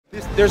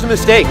There's a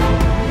mistake.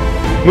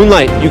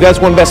 Moonlight, you guys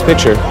won Best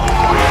Picture.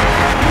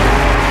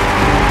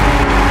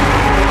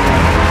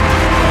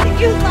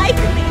 You like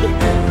me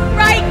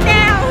right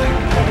now.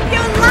 You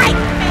like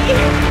me.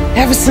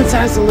 Ever since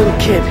I was a little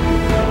kid,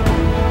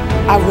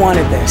 I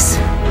wanted this.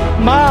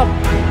 Mom,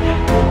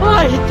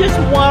 I just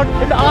want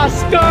an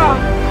Oscar.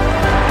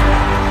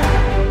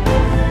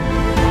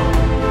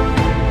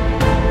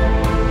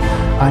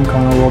 I'm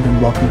Connor Wold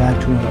and welcome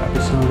back to another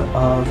episode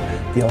of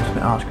the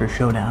Ultimate Oscar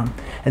Showdown.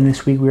 And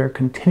this week we are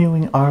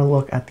continuing our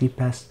look at the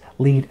Best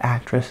Lead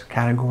Actress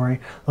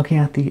category, looking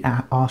at the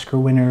Oscar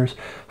winners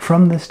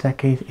from this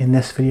decade. In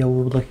this video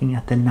we're looking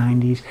at the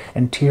 90s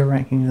and tier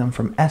ranking them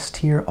from S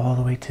tier all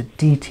the way to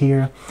D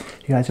tier.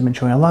 You guys have been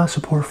showing a lot of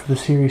support for the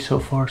series so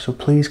far, so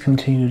please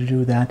continue to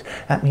do that.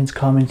 That means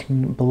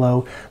commenting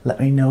below, let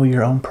me know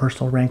your own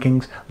personal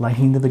rankings,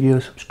 liking the video,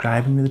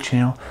 subscribing to the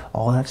channel.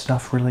 All that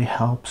stuff really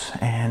helps,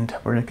 and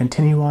we're going to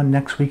continue on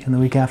next week and the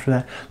week after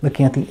that,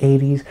 looking at the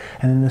 80s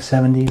and then the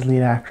 70s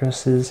lead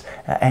actresses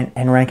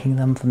and ranking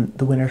them from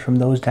the winners from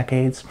those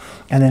decades,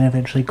 and then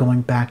eventually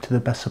going back to the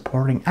Best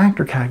Supporting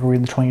Actor category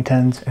in the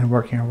 2010s and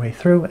working our way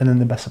through, and then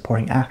the Best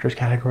Supporting Actress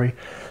category.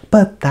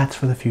 But that's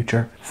for the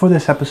future. For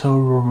this episode,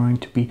 we're going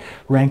to be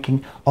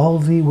ranking all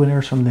of the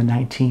winners from the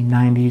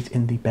 1990s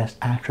in the Best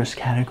Actress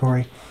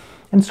category.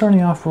 And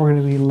starting off, we're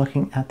going to be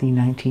looking at the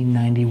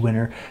 1990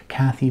 winner,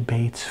 Kathy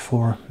Bates,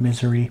 for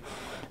Misery.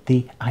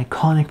 The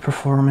iconic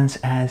performance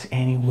as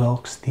Annie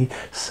Wilkes, the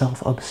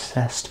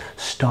self-obsessed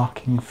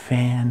stalking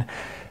fan.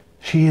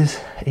 She is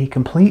a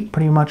complete,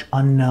 pretty much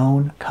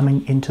unknown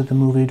coming into the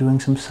movie, doing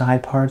some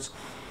side parts.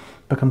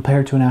 But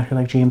compared to an actor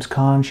like James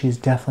Caan, she's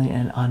definitely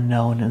an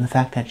unknown. And the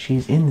fact that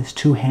she's in this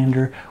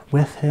two-hander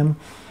with him.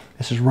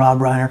 This is Rob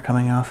Reiner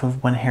coming off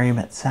of When Harry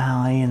Met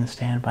Sally and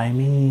Stand By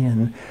Me,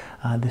 and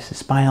this is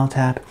Spinal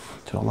Tap.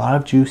 So a lot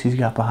of juice he's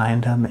got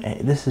behind him.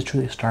 This is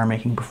truly a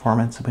star-making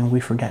performance. I mean, we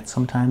forget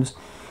sometimes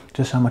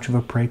just how much of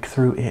a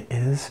breakthrough it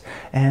is.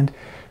 And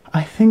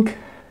I think,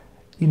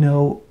 you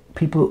know,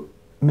 people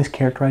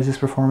mischaracterize this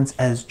performance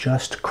as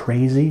just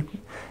crazy.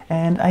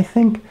 And I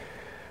think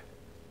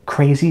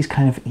crazy is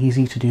kind of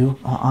easy to do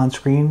on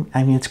screen.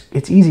 I mean,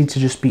 it's easy to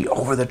just be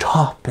over the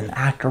top and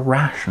act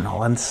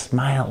irrational and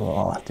smile a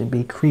lot and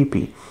be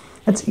creepy.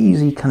 It's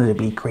easy kind of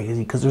to be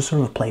crazy because there's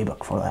sort of a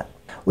playbook for that.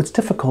 What's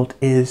difficult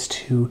is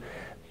to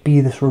be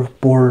the sort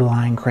of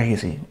borderline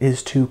crazy,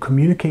 is to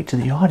communicate to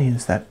the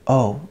audience that,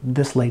 oh,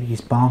 this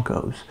lady's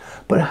bonkos,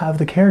 but have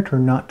the character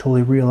not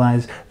totally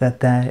realize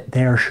that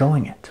they are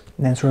showing it.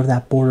 And sort of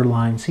that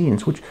borderline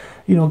scenes, which,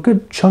 you know, a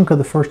good chunk of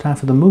the first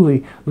half of the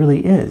movie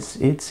really is.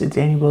 It's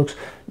Annie Wilkes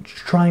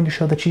trying to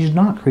show that she's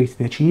not crazy,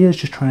 that she is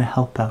just trying to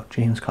help out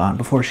James Caan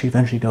before she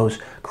eventually goes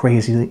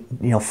crazy,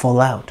 you know, full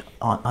out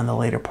on the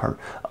later part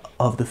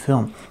of the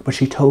film. But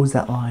she toes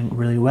that line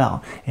really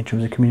well in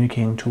terms of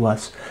communicating to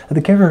us.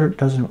 The character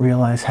doesn't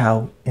realize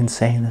how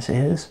insane this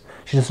is.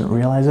 She doesn't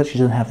realize it. She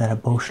doesn't have that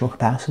emotional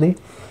capacity,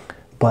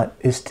 but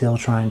is still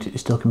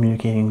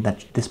communicating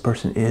that this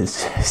person is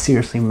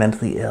seriously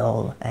mentally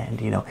ill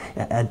and, you know,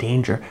 a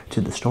danger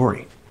to the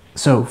story.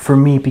 So for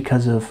me,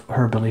 because of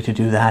her ability to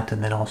do that,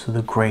 and then also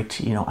the great,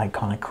 you know,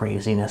 iconic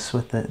craziness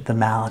with the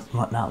mallet and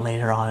whatnot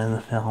later on in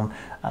the film,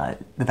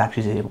 the fact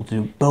she's able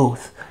to do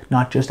both,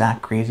 not just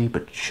act crazy,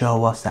 but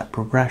show us that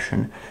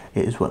progression,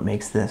 is what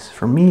makes this,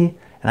 for me,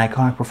 an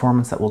iconic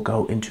performance that will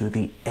go into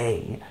the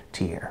A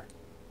tier.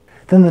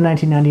 Then the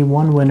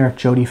 1991 winner,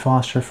 Jodie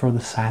Foster, for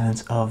The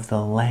Silence of the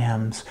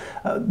Lambs.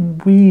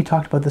 We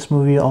talked about this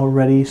movie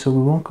already, so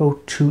we won't go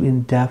too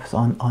in-depth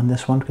on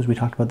this one, because we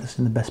talked about this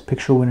in the Best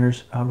Picture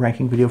winners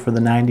ranking video for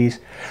the 90s.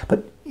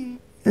 But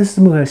this is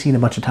a movie I've seen a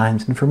bunch of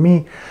times, and for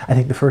me, I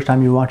think the first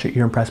time you watch it,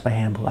 you're impressed by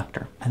Hannibal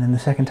Lecter. And then the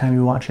second time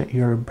you watch it,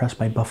 you're impressed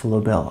by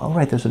Buffalo Bill. Oh,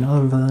 right, there's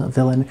another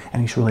villain,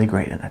 and he's really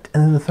great in it.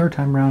 And then the third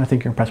time around, I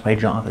think you're impressed by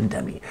Jonathan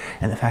Demme.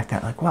 And the fact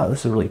that, like, wow, this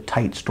is a really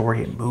tight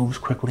story, it moves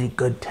quickly,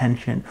 good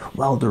tension,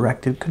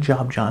 well-directed, good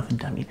job, Jonathan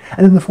Demme.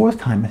 And then the fourth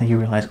time, I think you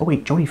realize, oh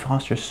wait, Jodie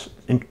Foster's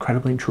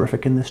incredibly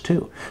terrific in this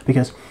too.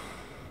 Because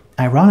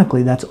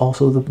ironically, that's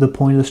also the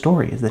point of the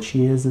story, is that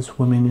she is this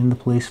woman in the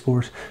police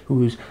force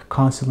who is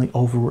constantly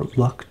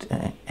overlooked,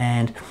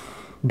 and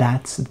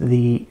that's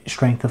the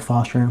strength of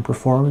Foster in her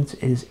performance,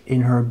 is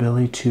in her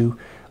ability to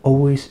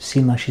always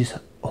seem like she's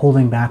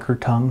holding back her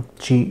tongue.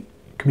 She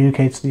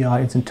communicates to the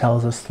audience and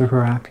tells us through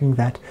her acting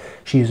that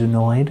she is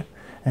annoyed,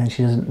 and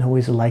she doesn't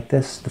always like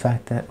this, the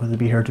fact that whether it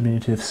be her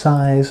diminutive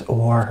size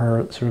or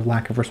her sort of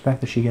lack of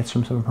respect that she gets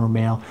from some of her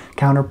male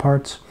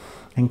counterparts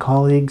and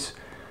colleagues,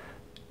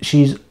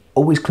 she's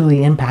always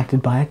clearly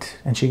impacted by it,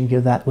 and she can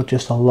give that with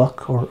just a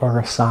look or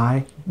a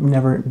sigh,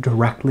 never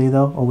directly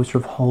though, always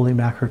sort of holding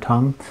back her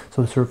tongue.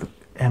 So it sort of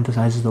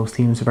emphasizes those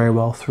themes very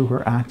well through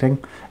her acting.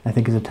 I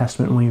think is a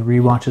testament when you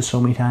rewatch it so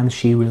many times,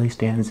 she really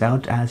stands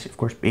out as, of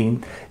course,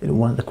 being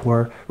one of the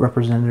core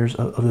representatives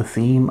of the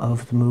theme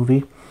of the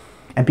movie.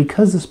 And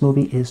because this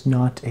movie is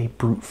not a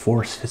brute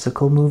force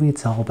physical movie,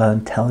 it's all about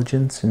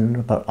intelligence and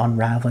about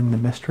unraveling the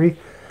mystery,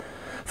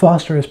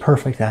 Foster is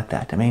perfect at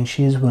that. I mean,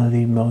 she's one of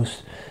the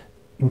most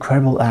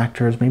incredible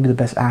actors, maybe the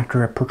best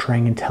actor at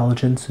portraying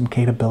intelligence and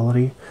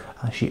capability.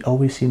 She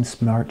always seems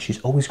smart.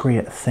 She's always great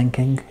at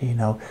thinking. You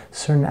know,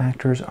 certain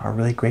actors are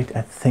really great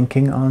at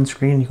thinking on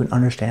screen. You can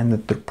understand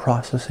that they're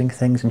processing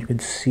things, and you can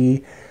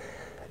see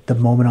the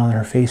moment on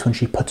her face when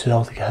she puts it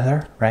all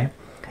together, right?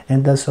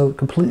 And does so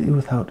completely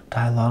without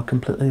dialogue,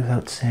 completely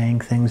without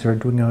saying things or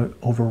doing an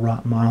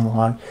overwrought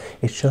monologue.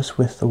 It's just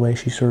with the way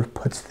she sort of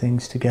puts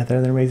things together,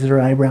 then raises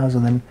her eyebrows,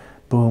 and then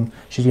boom,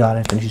 she's got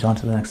it, and she's on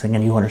to the next thing,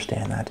 and you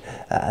understand that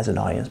as an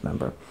audience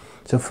member.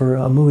 So for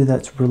a movie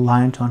that's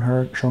reliant on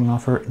her showing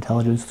off her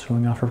intelligence,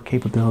 showing off her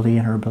capability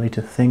and her ability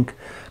to think,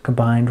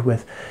 combined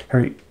with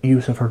her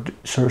use of her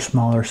sort of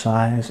smaller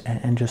size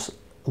and just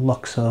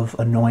looks of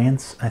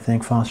annoyance, I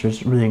think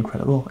Foster's really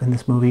incredible in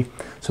this movie.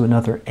 So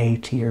another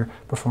A-tier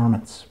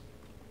performance.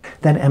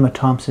 Then Emma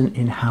Thompson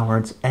in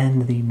Howard's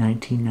End, the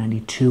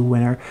 1992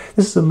 winner.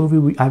 This is a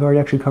movie I've already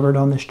actually covered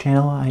on this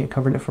channel. I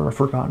covered it for a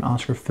Forgotten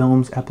Oscar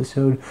Films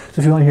episode.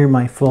 So if you want to hear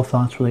my full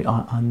thoughts really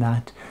on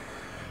that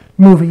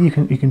movie, you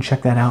can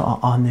check that out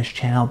on this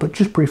channel. But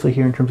just briefly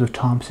here in terms of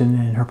Thompson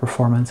and her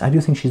performance, I do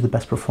think she's the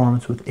best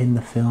performance within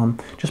the film,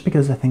 just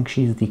because I think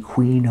she's the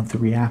queen of the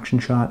reaction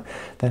shot.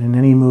 That in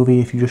any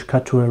movie, if you just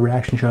cut to a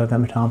reaction shot of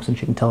Emma Thompson,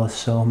 she can tell us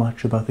so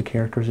much about the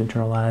character's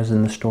internal lives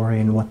and the story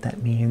and what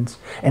that means.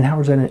 And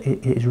Howard's End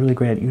is really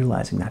great at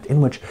utilizing that,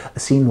 in which a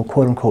scene will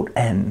quote-unquote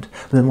end,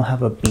 but then we'll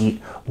have a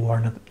beat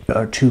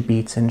or two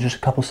beats and just a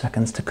couple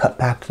seconds to cut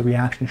back to the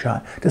reaction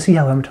shot to see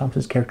how Emma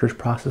Thompson's character is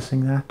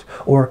processing that,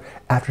 or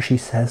after she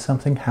says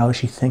something, how is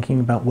she thinking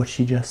about what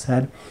she just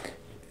said,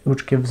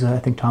 which gives, I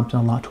think, Thompson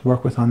a lot to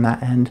work with on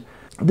that end.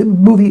 The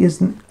movie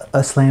isn't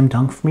a slam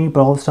dunk for me,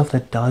 but all the stuff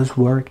that does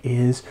work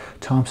is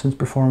Thompson's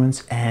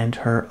performance and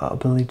her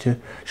ability to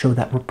show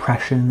that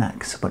repression,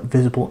 that somewhat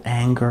visible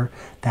anger,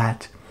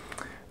 that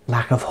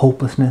lack of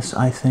hopelessness,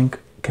 I think,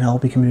 can all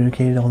be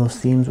communicated. All those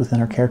themes within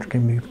her character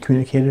can be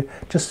communicated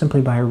just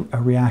simply by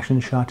a reaction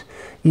shot,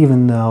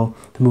 even though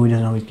the movie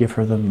doesn't always give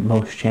her the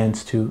most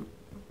chance to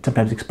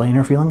sometimes explain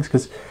her feelings,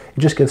 because it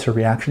just gives her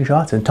reaction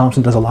shots, and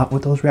Thompson does a lot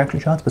with those reaction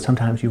shots, but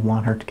sometimes you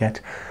want her to get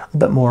a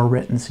bit more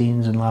written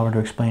scenes and allow her to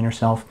explain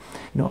herself.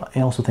 You know,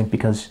 I also think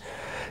because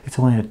it's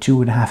only a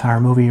 2.5-hour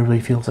movie, it really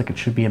feels like it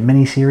should be a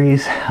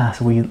mini-series,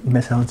 so we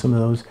miss out on some of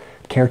those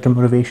character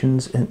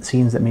motivations and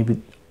scenes that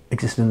maybe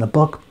existed in the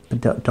book,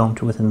 but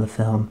don't within the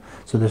film,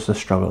 so there's a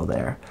struggle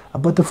there.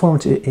 But the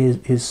performance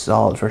is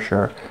solid for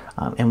sure,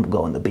 and will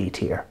go in the B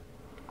tier.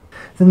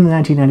 Then the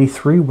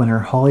 1993 winner,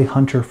 Holly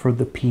Hunter for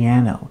The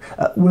Piano.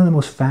 One of the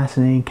most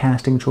fascinating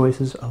casting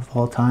choices of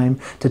all time,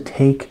 to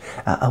take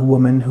a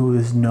woman who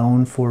is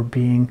known for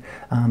being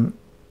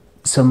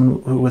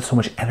someone with so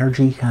much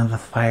energy, kind of a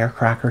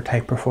firecracker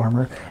type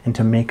performer, and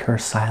to make her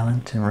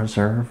silent and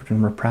reserved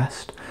and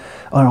repressed.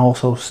 And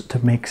also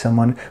to make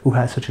someone who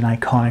has such an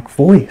iconic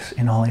voice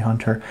in Holly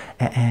Hunter,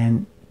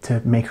 and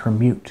to make her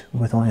mute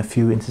with only a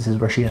few instances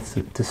where she has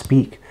to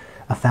speak.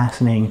 A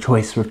fascinating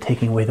choice, sort of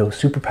taking away those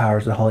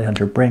superpowers that Holly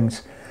Hunter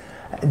brings.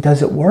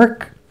 Does it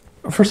work?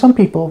 For some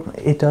people,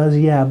 it does,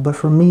 yeah, but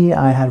for me,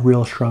 I had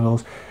real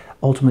struggles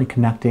ultimately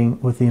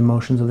connecting with the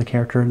emotions of the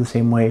character the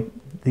same way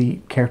the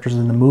characters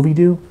in the movie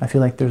do. I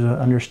feel like there's an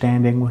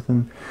understanding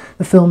within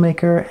the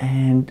filmmaker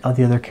and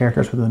the other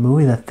characters within the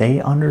movie that they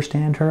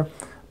understand her,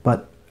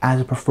 but as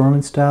a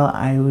performance style,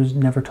 I was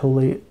never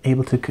totally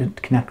able to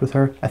connect with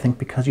her. I think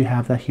because you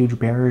have that huge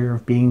barrier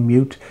of being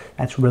mute,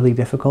 that's really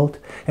difficult.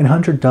 And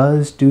Hunter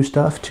does do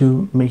stuff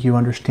to make you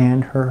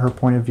understand her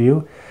point of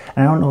view.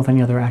 And I don't know if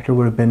any other actor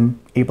would have been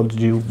able to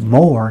do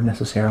more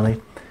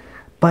necessarily,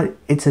 but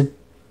it's a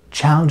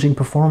challenging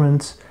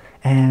performance,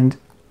 and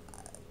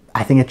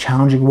I think a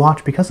challenging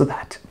watch because of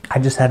that. I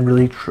just had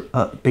really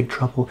big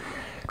trouble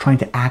trying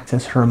to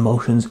access her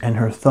emotions and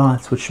her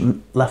thoughts, which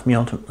left me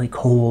ultimately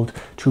cold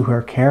to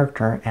her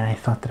character, and I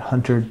thought that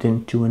Hunter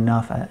didn't do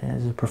enough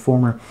as a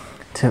performer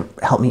to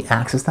help me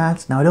access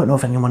that. Now, I don't know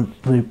if anyone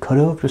really could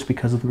have, just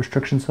because of the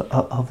restrictions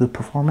of the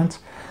performance,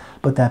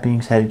 but that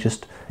being said,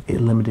 it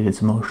limited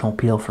its emotional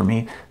appeal for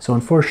me. So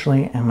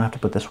unfortunately, I'm going to have to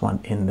put this one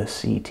in the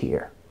C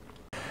tier.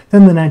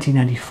 Then the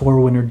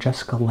 1994 winner,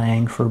 Jessica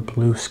Lange for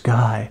Blue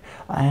Sky,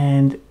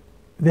 and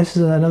this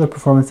is another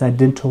performance I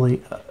didn't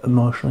totally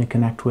emotionally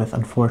connect with,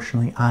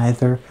 unfortunately,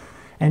 either.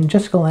 And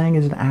Jessica Lange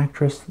is an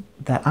actress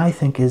that I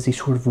think is the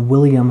sort of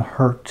William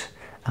Hurt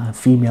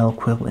female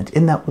equivalent,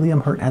 in that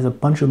William Hurt has a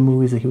bunch of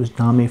movies that he was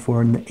nominated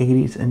for in the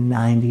 80s and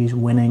 90s,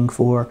 winning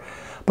for,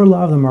 but a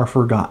lot of them are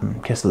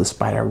forgotten. Kiss of the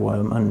Spider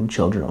Woman,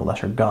 Children of a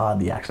Lesser God,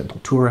 The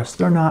Accidental Tourist.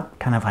 They're not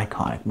kind of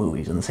iconic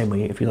movies in the same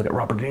way if you look at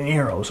Robert De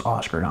Niro's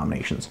Oscar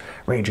nominations,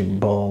 Raging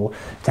Bull,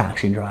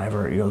 Taxi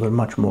Driver, they're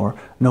much more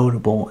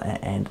notable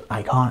and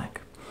iconic.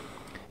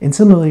 And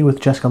similarly with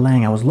Jessica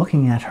Lange, I was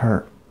looking at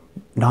her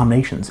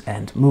nominations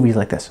and movies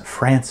like this: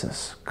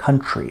 Frances,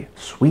 Country,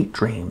 Sweet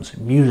Dreams,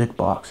 Music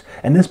Box,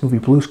 and this movie,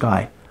 Blue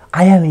Sky.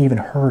 I hadn't even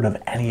heard of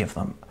any of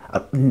them.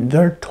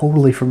 They're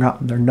totally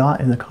forgotten. They're not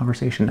in the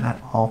conversation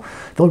at all.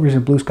 The only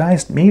reason Blue Sky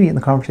is maybe in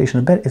the conversation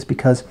a bit is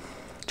because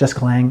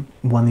Jessica Lange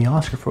won the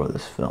Oscar for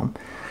this film.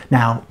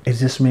 Now, is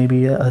this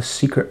maybe a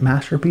secret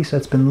masterpiece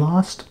that's been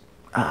lost?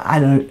 I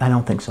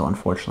don't think so,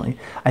 unfortunately.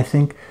 I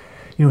think,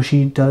 you know,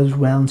 she does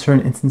well in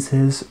certain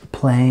instances,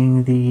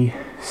 playing the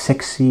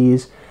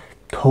 60s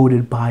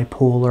coded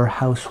bipolar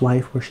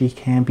housewife where she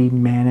can be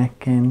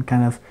manic and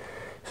kind of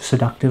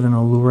seductive and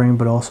alluring,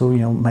 but also, you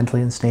know,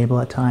 mentally unstable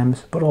at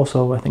times. But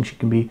also, I think she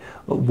can be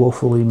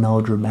woefully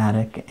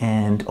melodramatic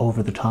and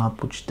over the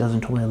top, which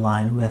doesn't totally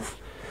align with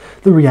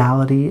the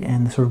reality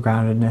and the sort of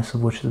groundedness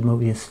of which the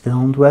movie is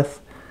filmed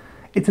with.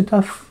 It's a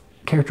tough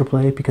character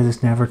play because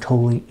it's never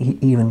totally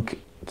even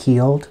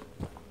keeled.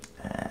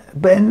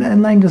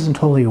 And Lang doesn't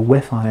totally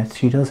whiff on it.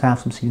 She does have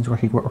some scenes where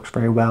he works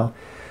very well,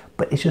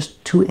 but it's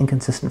just too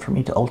inconsistent for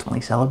me to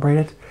ultimately celebrate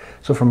it.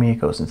 So for me, it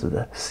goes into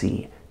the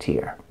C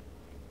tier.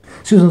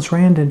 Susan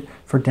Sarandon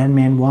for Dead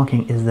Man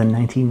Walking is the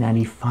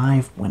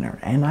 1995 winner,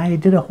 and I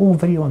did a whole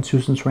video on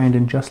Susan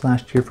Sarandon just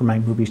last year for my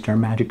Movie Star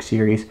Magic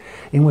series,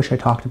 in which I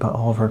talked about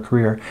all of her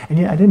career, and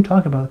yet I didn't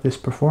talk about this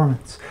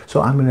performance.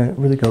 So I'm going to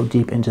really go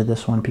deep into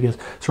this one because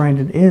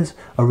Sarandon is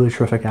a really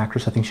terrific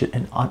actress. I think she's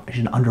an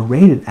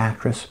underrated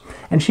actress,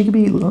 and she could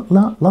be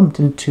lumped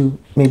into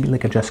maybe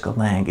like a Jessica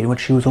Lange, in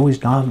which she was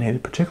always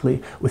nominated,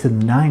 particularly within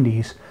the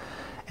 90s.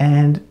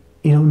 And,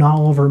 you know, not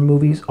all of her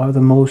movies are the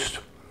most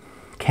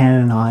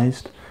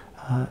canonized,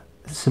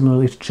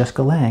 similarly to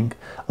Jessica Lange.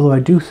 Although I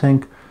do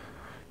think,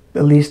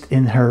 at least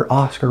in her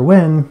Oscar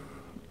win,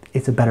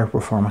 it's a better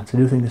performance. I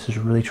do think this is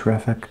really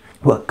terrific.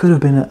 What could have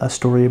been a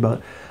story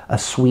about a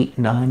sweet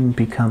nun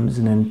becomes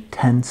an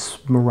intense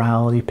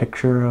morality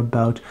picture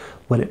about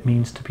what it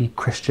means to be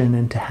Christian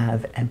and to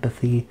have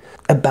empathy,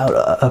 about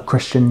a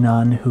Christian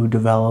nun who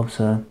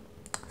develops a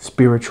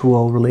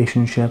spiritual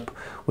relationship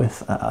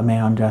with a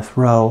man on death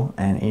row,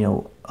 and, you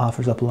know,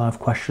 offers up a lot of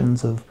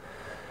questions of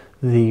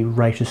the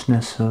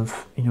righteousness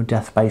of, you know,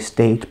 death by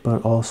state,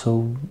 but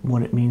also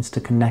what it means to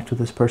connect with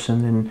this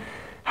person and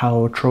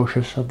how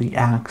atrocious of the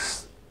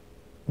acts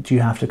do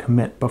you have to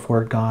commit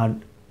before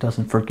God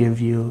doesn't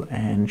forgive you,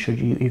 and should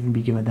you even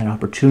be given that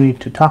opportunity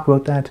to talk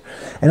about that.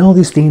 And all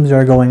these themes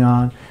are going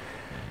on,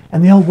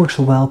 and they all work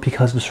so well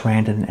because of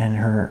Sarandon and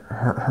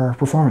her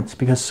performance,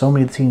 because so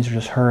many of the scenes are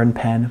just her and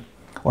Penn,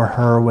 or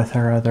her with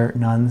her other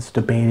nuns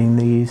debating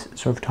these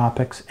sort of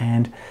topics,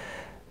 and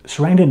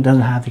Sarandon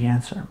doesn't have the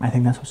answer. I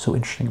think that's what's so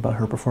interesting about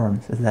her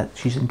performance, is that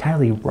she's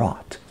entirely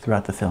wrought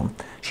throughout the film.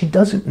 She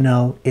doesn't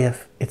know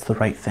if it's the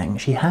right thing.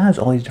 She has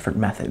all these different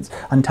methods.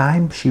 On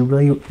times, she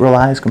really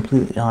relies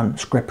completely on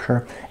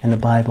scripture and the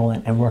Bible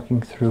and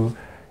working through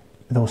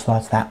those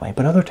thoughts that way.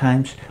 But other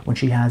times, when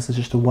she has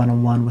just a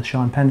one-on-one with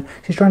Sean Penn,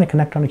 she's trying to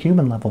connect on a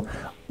human level,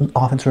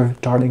 often sort of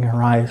darting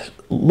her eyes,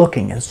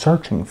 looking and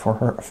searching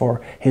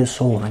for his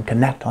soul and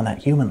connect on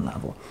that human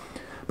level.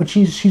 But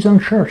she's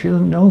unsure. She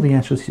doesn't know the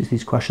answers to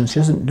these questions.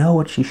 She doesn't know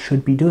what she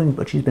should be doing,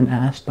 but she's been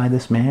asked by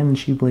this man, and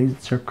she believes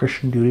it's her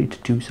Christian duty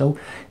to do so,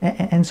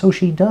 and so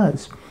she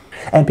does.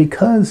 And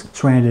because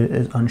Sarandon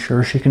is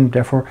unsure, she can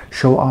therefore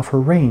show off her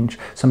range.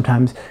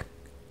 Sometimes,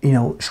 you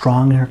know,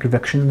 strong in her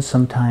convictions,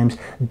 sometimes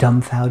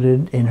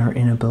dumbfounded in her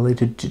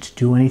inability to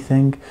do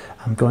anything,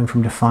 going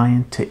from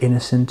defiant to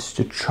innocent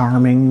to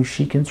charming.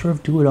 She can sort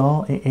of do it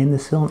all in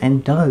this film,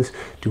 and does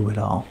do it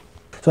all.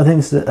 So I think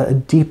this is a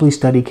deeply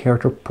studied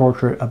character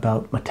portrait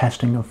about a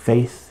testing of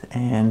faith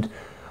and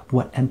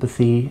what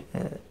empathy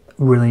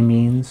really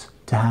means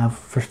to have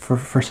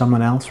for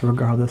someone else,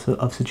 regardless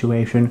of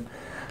situation.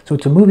 So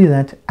it's a movie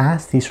that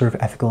asks these sort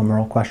of ethical and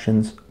moral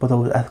questions, but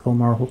those ethical and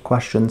moral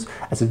questions,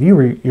 as a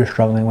viewer, you're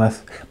struggling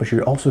with, but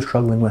you're also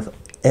struggling with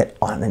it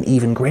on an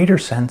even greater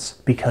sense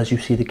because you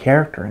see the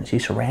character and see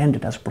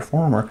Sarandon as a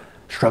performer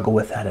struggle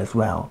with that as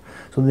well.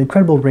 So the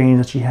incredible range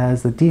that she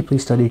has, the deeply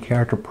studied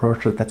character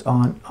portrait that's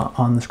on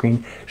the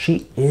screen,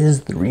 she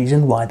is the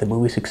reason why the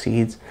movie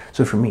succeeds.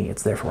 So for me,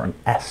 it's therefore an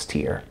S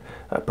tier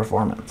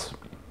performance.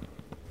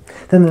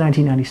 Then the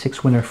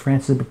 1996 winner,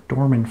 Frances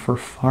McDormand for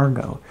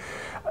Fargo.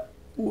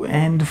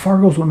 And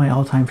Fargo is one of my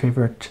all-time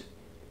favorite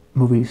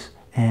movies,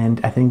 and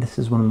I think this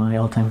is one of my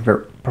all-time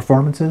favorite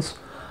performances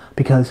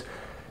because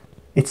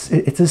it's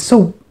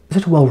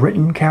such a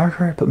well-written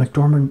character, but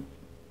McDormand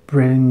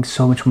brings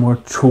so much more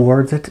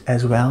towards it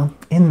as well,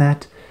 in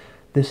that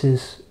this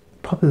is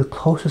probably the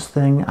closest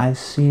thing I've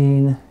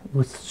seen,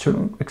 with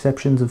certain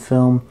exceptions of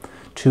film,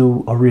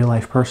 to a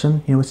real-life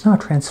person. You know, it's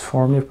not a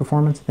transformative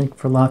performance. I think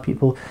for a lot of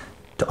people,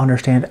 to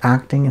understand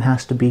acting, it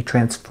has to be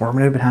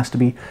transformative. It has to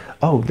be,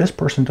 oh, this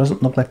person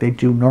doesn't look like they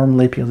do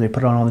normally because they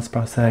put on all this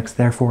prosthetics,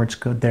 therefore it's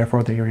good,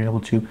 therefore they are able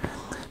to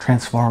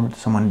transform into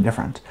someone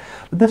different.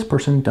 But this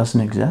person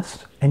doesn't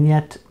exist, and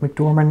yet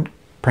McDormand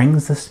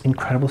brings this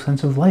incredible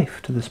sense of life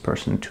to this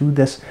person, to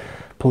this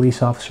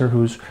police officer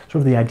who's sort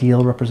of the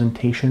ideal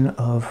representation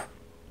of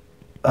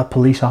a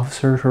police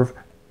officer sort of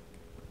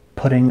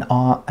putting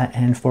on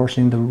and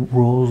enforcing the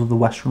rules of the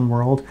Western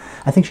world.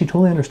 I think she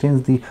totally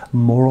understands the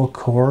moral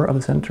core of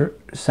the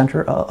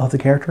center of the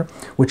character,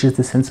 which is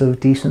the sense of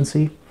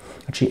decency.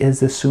 She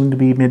is this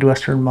soon-to-be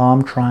Midwestern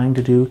mom trying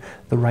to do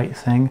the right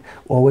thing,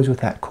 always with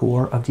that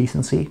core of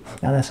decency.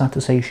 Now, that's not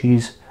to say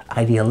she's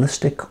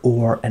idealistic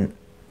or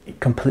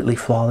completely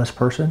flawless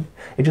person.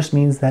 It just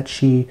means that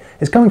she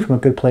is coming from a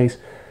good place,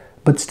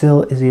 but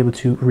still is able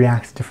to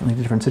react differently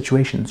to different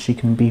situations. She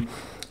can be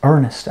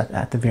earnest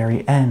at the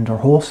very end, or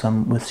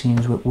wholesome with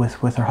scenes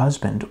with her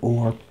husband,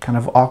 or kind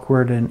of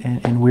awkward and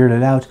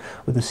weirded out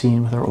with a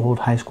scene with her old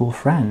high school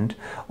friend,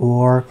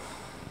 or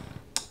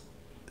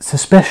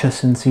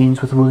suspicious in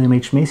scenes with William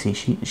H. Macy.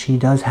 She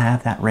does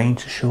have that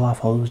range to show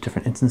off all those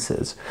different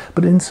instances.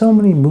 But in so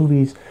many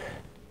movies,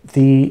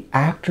 the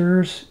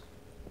actors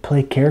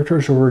play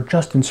characters who are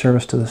just in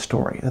service to the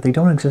story, that they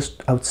don't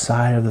exist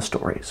outside of the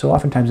story. So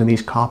oftentimes in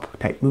these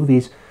cop-type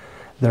movies,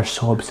 they're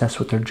so obsessed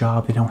with their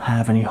job, they don't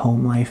have any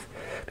home life,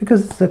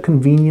 because it's a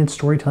convenient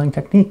storytelling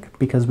technique,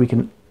 because we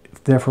can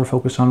therefore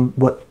focus on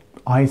what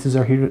audiences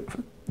are here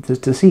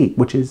to see,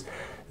 which is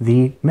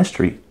the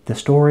mystery, the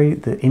story,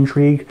 the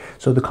intrigue.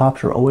 So the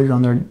cops are always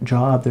on their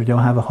job, they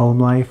don't have a home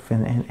life,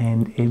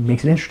 and it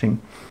makes it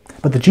interesting.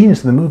 But the genius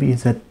of the movie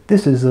is that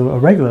this is a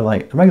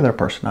regular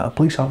person, a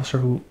police officer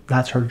who,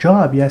 that's her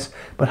job, yes,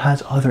 but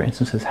has other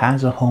instances,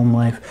 has a home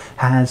life,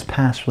 has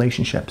past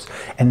relationships.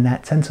 And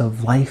that sense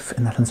of life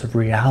and that sense of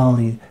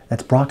reality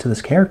that's brought to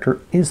this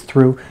character is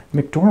through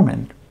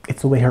McDormand.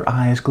 It's the way her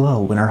eyes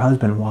glow when her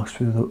husband walks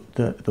through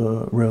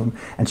the room,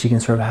 and she can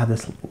sort of have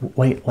this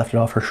weight lifted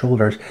off her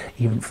shoulders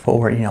even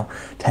for,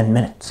 10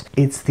 minutes.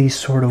 It's the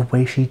sort of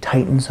way she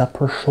tightens up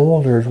her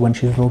shoulders when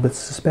she's a little bit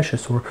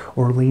suspicious,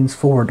 or leans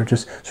forward, or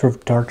just sort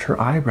of darts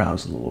her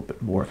eyebrows a little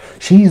bit more.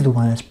 She's the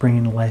one that's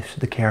bringing life to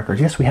the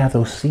characters. Yes, we have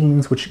those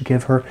scenes which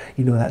give her,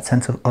 that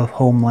sense of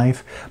home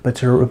life, but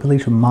her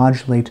ability to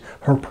modulate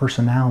her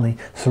personality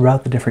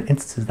throughout the different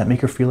instances that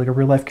make her feel like a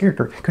real life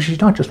character, because she's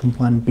not just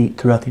one beat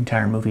throughout the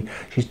entire movie.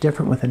 She's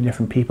different within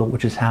different people,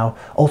 which is how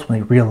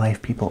ultimately real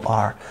life people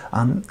are.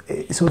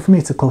 So for me,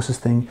 it's the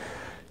closest thing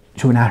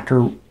to an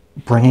actor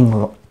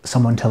bringing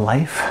someone to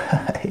life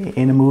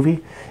in a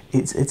movie.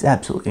 It's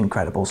absolutely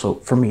incredible. So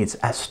for me, it's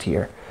S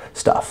tier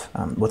stuff,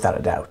 without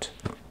a doubt.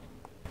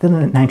 Then the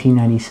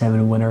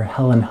 1997 winner,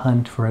 Helen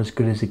Hunt for As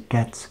Good As It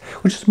Gets,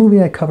 which is a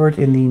movie I covered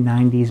in the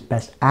 90s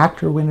Best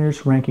Actor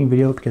Winners ranking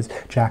video, because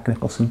Jack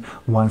Nicholson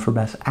won for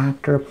Best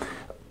Actor.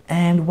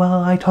 And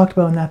while I talked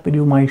about in that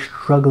video my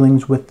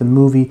strugglings with the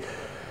movie,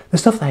 the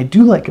stuff that I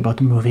do like about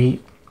the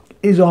movie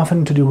is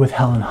often to do with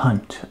Helen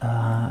Hunt.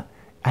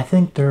 I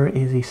think there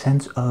is a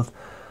sense of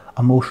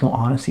emotional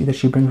honesty that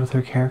she brings with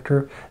her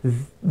character.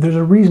 There's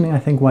a reasoning, I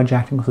think, why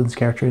Jack Nicholson's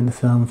character in the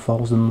film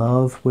falls in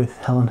love with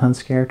Helen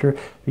Hunt's character,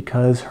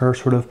 because her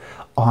sort of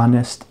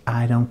honest,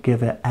 I don't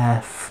give a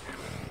F,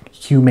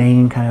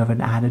 humane kind of an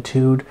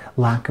attitude,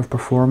 lack of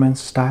performance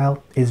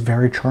style is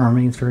very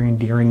charming, it's very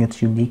endearing,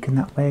 it's unique in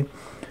that way.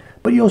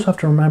 But you also have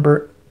to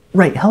remember,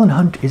 right, Helen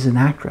Hunt is an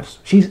actress.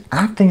 She's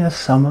acting as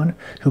someone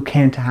who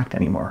can't act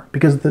anymore,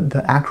 because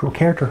the actual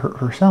character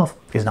herself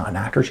is not an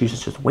actor, she's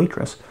just a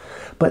waitress.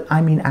 But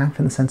I mean act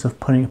in the sense of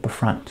putting up a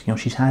front.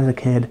 She's had a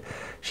kid,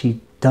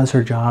 she does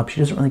her job, she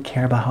doesn't really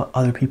care about how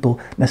other people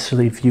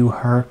necessarily view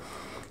her.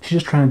 She's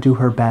just trying to do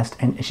her best,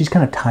 and she's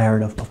kind of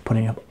tired of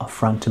putting up a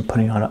front and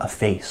putting on a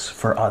face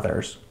for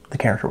others, the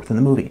character within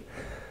the movie.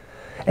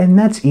 And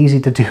that's easy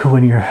to do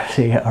when you're,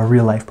 say, a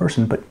real life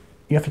person, but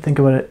you have to think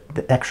about it,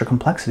 the extra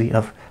complexity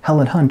of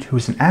Helen Hunt, who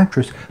is an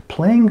actress,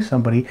 playing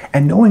somebody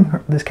and knowing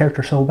this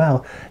character so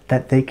well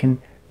that they can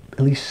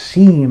at least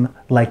seem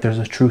like there's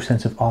a true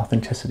sense of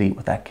authenticity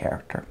with that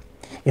character,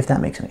 if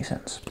that makes any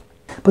sense.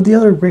 But the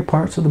other great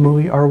parts of the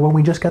movie are when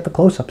we just get the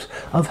close-ups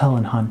of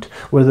Helen Hunt,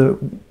 where the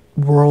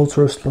world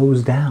sort of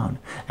slows down,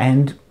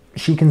 and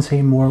she can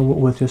say more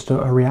with just a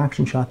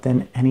reaction shot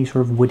than any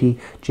sort of witty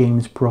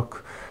James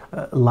Brooke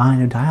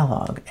line of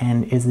dialogue,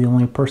 and is the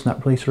only person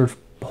that really sort of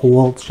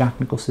holds Jack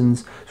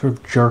Nicholson's sort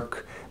of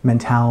jerk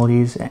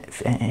mentalities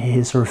and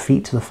his sort of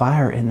feet to the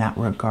fire in that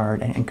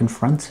regard, and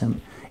confronts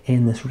him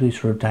in this really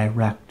sort of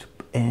direct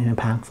and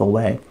impactful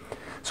way.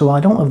 So while I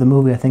don't love the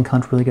movie, I think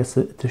Hunt really gets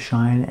to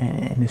shine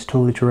and is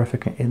totally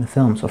terrific in the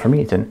film. So for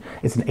me, it's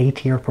an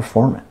A-tier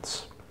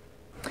performance.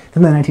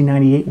 Then the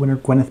 1998 winner,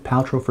 Gwyneth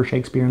Paltrow for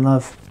Shakespeare in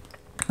Love.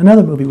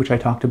 Another movie which I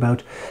talked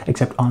about,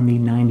 except on the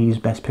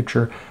 90s Best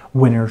Picture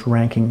winners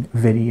ranking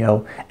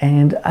video.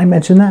 And I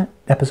mentioned that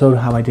episode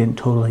how I didn't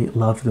totally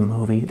love the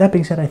movie. That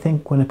being said, I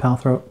think Gwyneth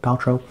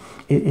Paltrow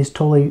is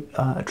totally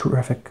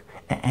terrific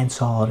and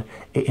solid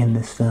in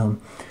this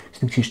film. I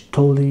think she's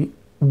totally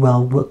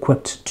well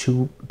equipped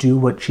to do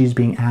what she's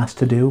being asked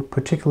to do,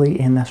 particularly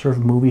in that sort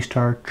of movie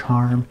star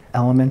charm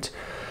element.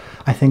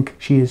 I think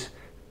she is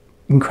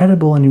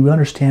incredible, and you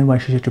understand why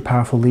she's such a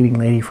powerful leading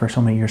lady for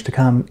so many years to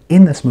come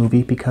in this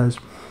movie, because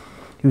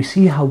you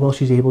see how well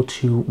she's able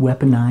to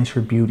weaponize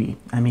her beauty.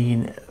 I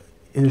mean,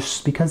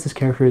 because this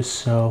character is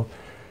so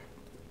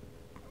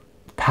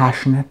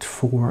passionate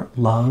for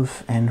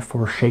love and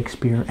for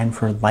Shakespeare and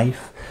for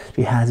life.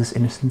 She has this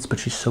innocence, but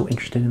she's so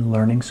interested in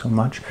learning so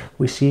much.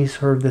 We see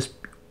sort of this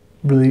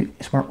really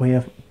smart way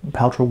of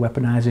Paltrow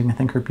weaponizing, I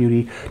think, her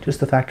beauty, just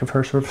the fact of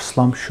her sort of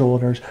slumped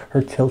shoulders,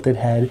 her tilted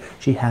head.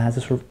 She has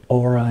this sort of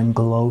aura and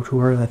glow to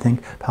her that I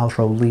think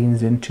Paltrow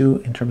leans into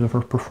in terms of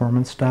her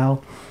performance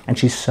style, and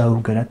she's so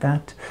good at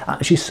that.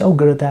 She's so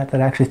good at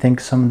that I actually think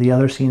some of the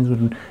other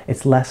scenes,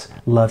 it's less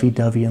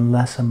lovey-dovey and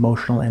less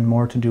emotional and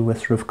more to do with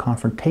sort of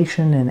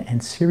confrontation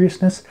and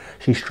seriousness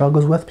she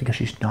struggles with because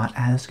she's not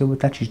as good with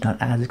that. She's not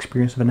as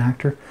experienced of an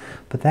actor.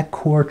 But that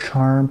core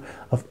charm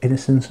of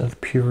innocence, of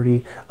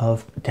purity,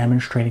 of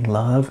demonstrating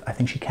love, I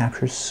think she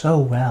captures so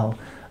well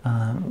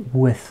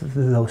with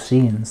those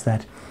scenes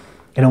that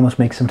it almost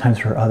makes sometimes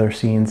her other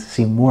scenes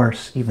seem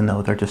worse, even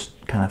though they're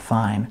just kind of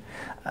fine.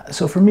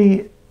 So for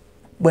me,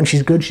 when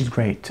she's good, she's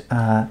great,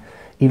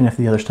 even if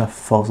the other stuff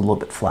falls a little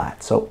bit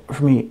flat. So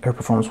for me, her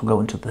performance will go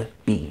into the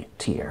B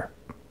tier.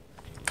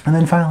 And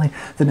then finally,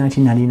 the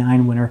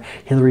 1999 winner,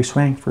 Hilary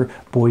Swank, for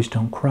Boys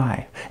Don't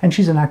Cry. And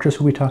she's an actress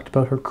who we talked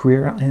about her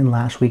career in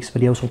last week's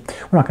video, so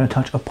we're not going to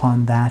touch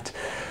upon that.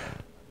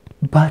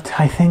 But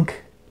I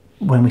think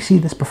when we see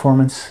this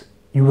performance,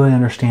 you really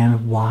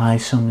understand why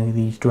so many of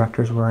these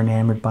directors were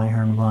enamored by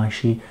her and why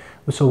she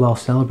was so well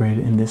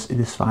celebrated in this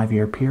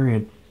 5-year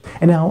period.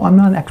 And now, I'm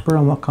not an expert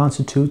on what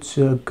constitutes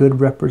a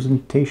good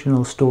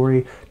representational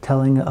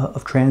storytelling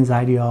of trans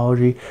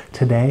ideology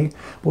today.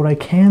 What I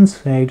can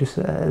say, just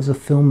as a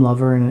film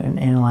lover and an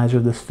analyzer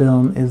of this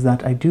film, is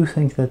that I do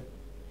think that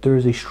there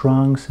is a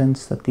strong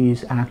sense that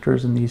these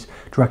actors and these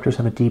directors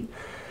have a deep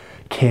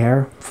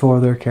care for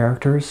their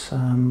characters,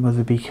 whether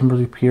it be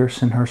Kimberly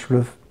Peirce and her sort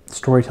of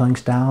storytelling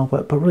style,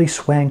 but really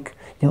Swank,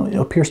 you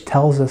know, Peirce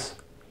tells us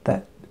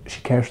that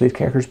she cares for these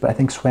characters, but I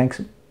think Swank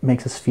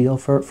makes us feel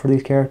for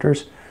these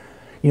characters.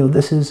 You know,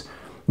 this is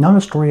not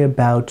a story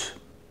about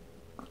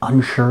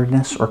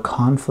unsureness or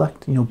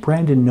conflict. You know,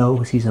 Brandon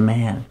knows he's a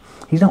man.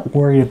 He's not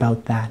worried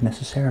about that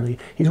necessarily.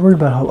 He's worried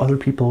about how other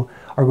people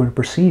are going to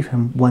perceive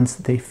him once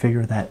they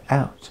figure that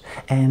out.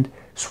 And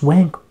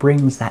Swank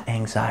brings that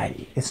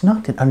anxiety. It's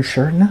not an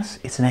unsureness,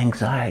 it's an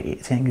anxiety.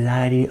 It's an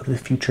anxiety of the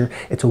future.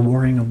 It's a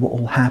worrying of what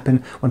will happen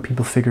when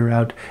people figure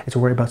out. It's a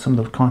worry about some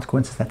of those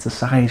consequences that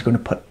society is going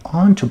to put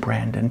onto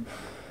Brandon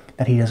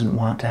that he doesn't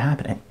want to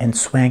happen. And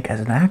Swank, as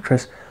an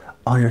actress,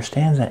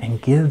 understands that and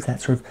gives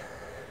that sort of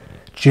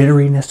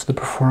jitteriness to the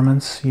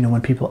performance. You know,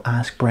 when people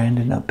ask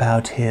Brandon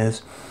about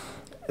his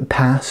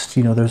past,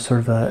 you know, there's sort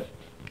of a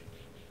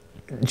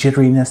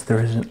jitteriness, there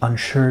is an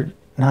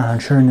not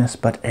unsureness,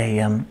 but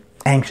a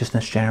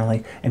anxiousness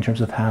generally in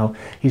terms of how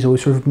he's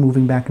always sort of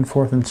moving back and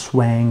forth and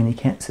swaying, and he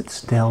can't sit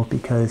still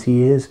because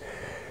he is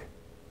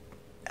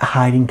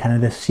hiding kind of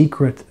this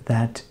secret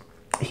that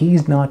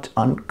he's not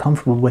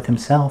uncomfortable with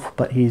himself,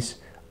 but he's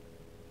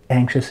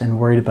anxious and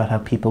worried about how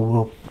people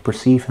will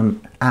perceive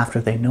him after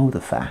they know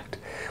the fact,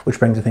 which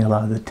brings, I think, a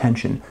lot of the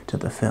tension to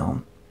the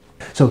film.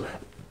 So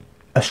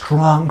a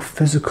strong,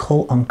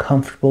 physical,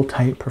 uncomfortable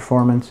type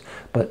performance,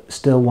 but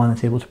still one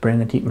that's able to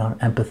bring a deep amount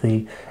of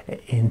empathy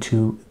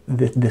into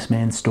this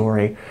man's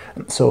story.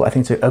 So I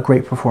think it's a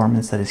great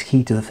performance that is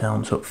key to the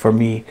film. So for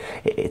me,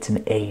 it's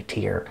an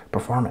A-tier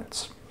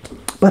performance.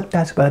 But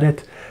that's about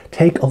it.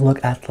 Take a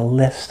look at the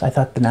list. I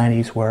thought the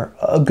 90s were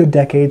a good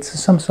decade.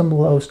 Some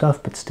low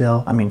stuff, but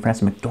still, I mean,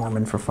 Frances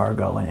McDormand for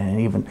Fargo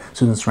and even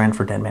Susan Sarandon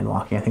for Dead Man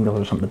Walking. I think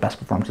those are some of the best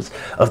performances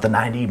of the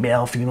 90s.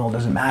 Male, female,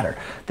 doesn't matter.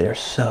 They're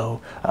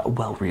so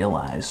well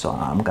realized, so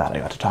I'm glad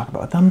I got to talk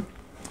about them.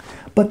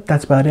 But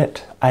that's about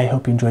it. I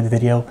hope you enjoyed the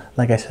video.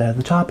 Like I said at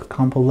the top,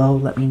 comment below,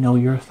 let me know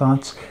your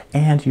thoughts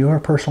and your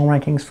personal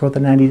rankings for the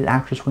 90s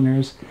actress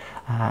winners.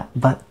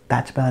 But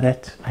that's about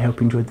it. I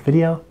hope you enjoyed the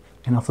video,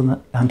 and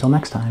until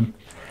next time,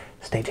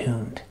 stay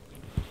tuned.